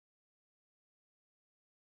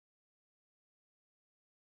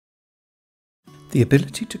The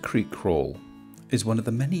ability to creek crawl is one of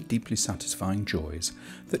the many deeply satisfying joys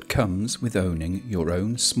that comes with owning your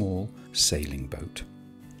own small sailing boat.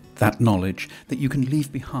 That knowledge that you can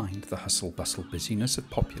leave behind the hustle-bustle busyness of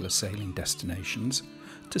popular sailing destinations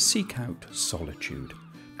to seek out solitude,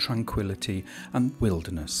 tranquility and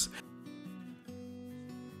wilderness.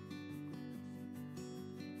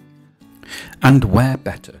 And where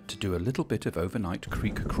better to do a little bit of overnight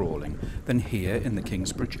creek crawling than here in the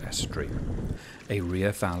Kingsbridge Estuary, a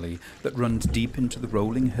rear valley that runs deep into the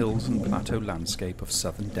rolling hills and plateau landscape of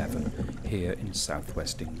southern Devon here in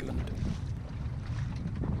southwest England.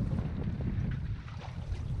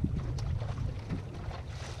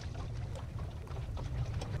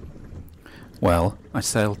 Well, I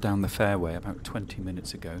sailed down the fairway about 20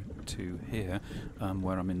 minutes ago to here,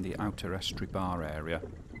 where I'm in the outer estuary bar area.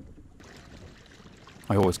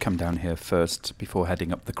 I always come down here first before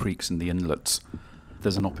heading up the creeks and the inlets.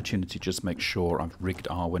 There's an opportunity to just make sure I've rigged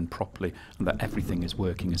Arwen properly and that everything is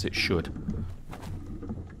working as it should.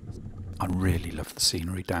 I really love the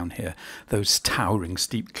scenery down here. Those towering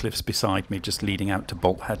steep cliffs beside me just leading out to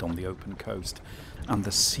Bolt Head on the open coast. And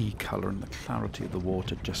the sea colour and the clarity of the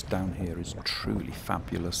water just down here is truly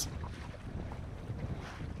fabulous.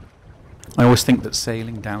 I always think that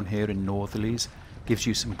sailing down here in northerlies gives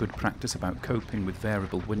you some good practice about coping with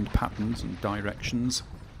variable wind patterns and directions.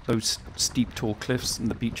 Those steep tall cliffs and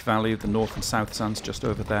the beach valley of the north and south sands just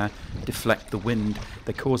over there deflect the wind.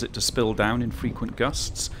 They cause it to spill down in frequent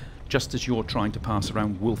gusts, just as you're trying to pass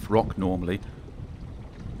around Wolf Rock normally.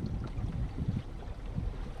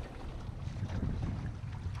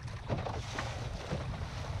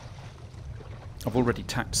 I've already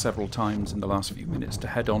tacked several times in the last few minutes to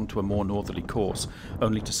head on to a more northerly course,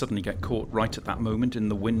 only to suddenly get caught right at that moment in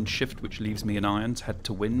the wind shift which leaves me in irons, head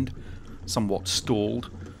to wind, somewhat stalled.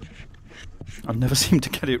 I never seem to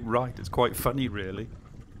get it right, it's quite funny really.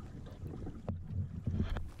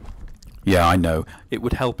 Yeah, I know. It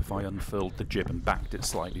would help if I unfurled the jib and backed it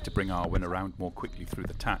slightly to bring Arwen around more quickly through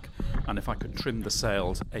the tack, and if I could trim the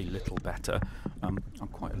sails a little better. I'm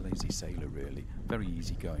quite a lazy sailor really. Very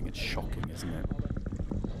easy going. It's shocking, isn't it?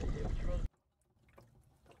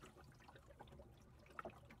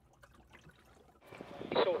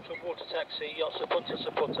 Sort of water taxi, yacht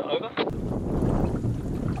supporter, over.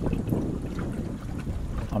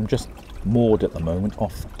 I'm just moored at the moment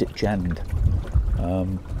off Ditch End.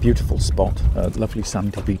 Beautiful spot, lovely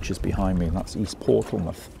sandy beaches behind me, and that's East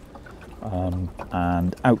Portsmouth.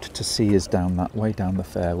 And out to sea is down that way, down the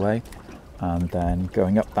fairway, and then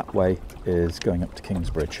going up that way is going up to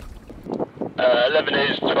Kingsbridge. 11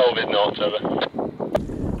 is, 12 is north, over.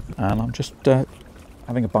 And I'm just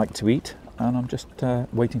having a bite to eat, and I'm just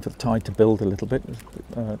waiting for the tide to build a little bit,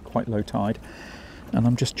 quite low tide, and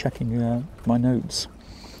I'm just checking my notes.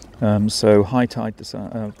 So high tide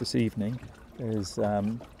this evening is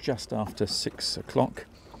just after 6 o'clock,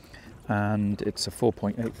 and it's a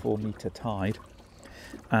 4.84 metre tide,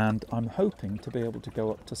 and I'm hoping to be able to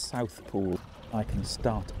go up to Southpool. I can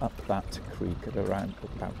start up that creek at around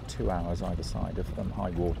about 2 hours either side of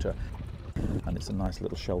high water, and it's a nice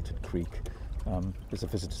little sheltered creek. There's a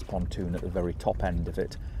visitor's pontoon at the very top end of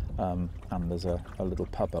it, and there's a little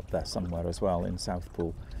pub up there somewhere as well in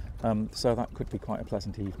Southpool, so that could be quite a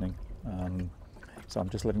pleasant evening. So I'm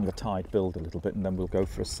just letting the tide build a little bit, and then we'll go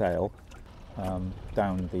for a sail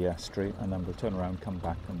down the estuary, and then we'll turn around, come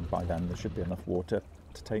back, and by then there should be enough water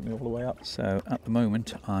to take me all the way up. So at the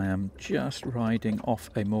moment I am just riding off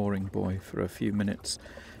a mooring buoy for a few minutes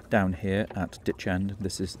down here at Ditch End.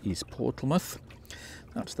 This is East Portsmouth.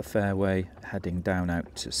 That's the fairway heading down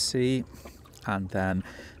out to sea, and then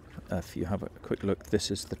if you have a quick look, this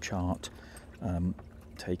is the chart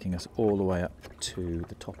taking us all the way up to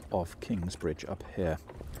the top of Kingsbridge up here,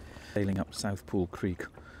 sailing up Southpool Creek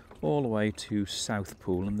all the way to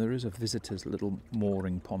Southpool, and there is a visitor's little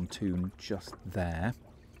mooring pontoon just there,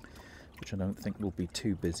 which I don't think will be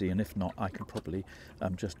too busy, and if not I can probably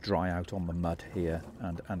just dry out on the mud here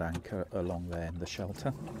and anchor along there in the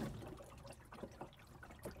shelter.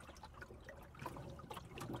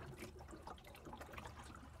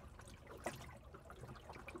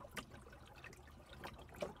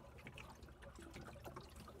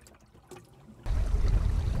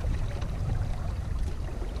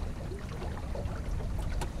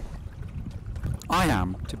 I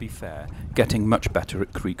am, to be fair, getting much better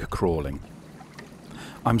at creek crawling.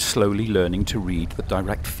 I'm slowly learning to read the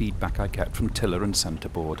direct feedback I get from tiller and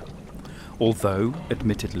centreboard, although,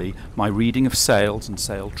 admittedly, my reading of sails and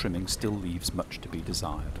sail trimming still leaves much to be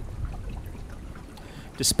desired.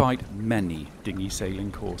 Despite many dinghy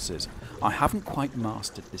sailing courses, I haven't quite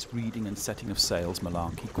mastered this reading and setting of sails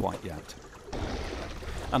malarkey quite yet.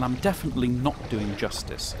 And I'm definitely not doing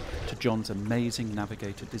justice to John's amazing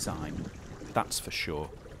navigator design, that's for sure.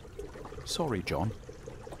 Sorry, John.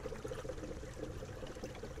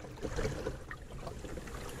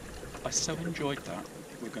 I so enjoyed that.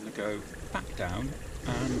 We're going to go back down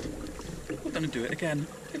and we're going to do it again.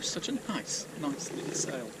 It was such a nice little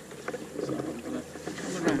sail. So I'm going to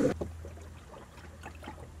come around.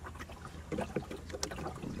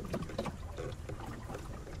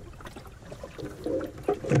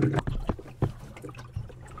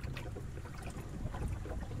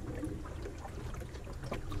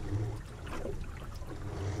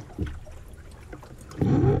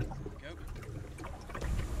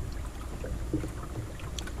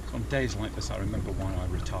 On days like this, I remember why I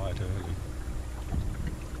retired early.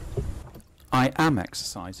 I am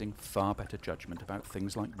exercising far better judgment about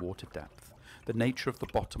things like water depth, the nature of the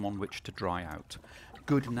bottom on which to dry out,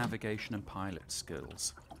 good navigation and pilot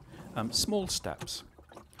skills. Small steps.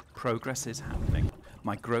 Progress is happening.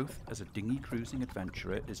 My growth as a dinghy cruising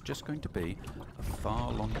adventurer is just going to be a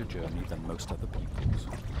far longer journey than most other people's.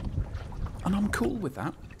 And I'm cool with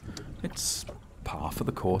that. It's par for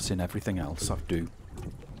the course in everything else I do.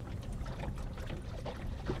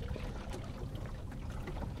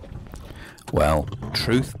 Well,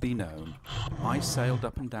 truth be known, I sailed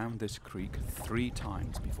up and down this creek 3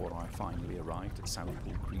 times before I finally arrived at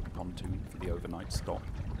Southpool Creek pontoon for the overnight stop.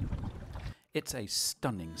 It's a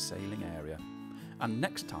stunning sailing area, and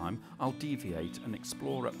next time I'll deviate and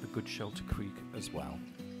explore up the Good Shelter Creek as well.